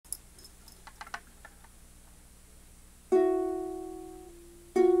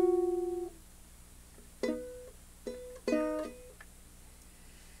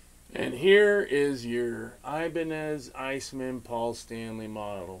here is your Ibanez Iceman Paul Stanley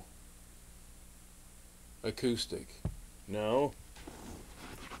model. Acoustic. No.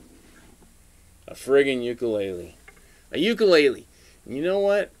 A friggin' ukulele. A ukulele. And you know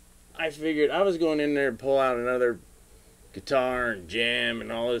what? I figured I was going in there to pull out another guitar and jam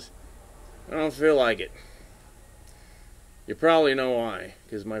and all this. I don't feel like it. You probably know why.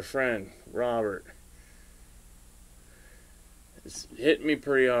 Because my friend, Robert, it's hit me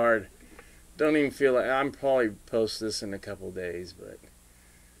pretty hard. Don't even feel like... I'm probably post this in a couple days, but...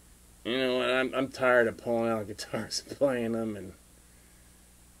 You know what? I'm tired of pulling out guitars and playing them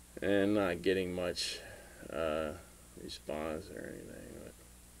and not getting much response or anything. But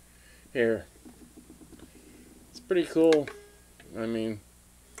here, it's pretty cool. I mean,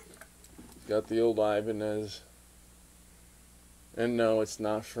 got the old Ibanez, and no, it's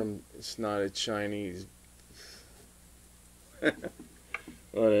not a Chinese.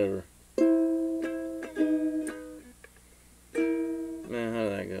 Whatever. Man, how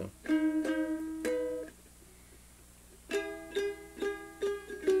did that go?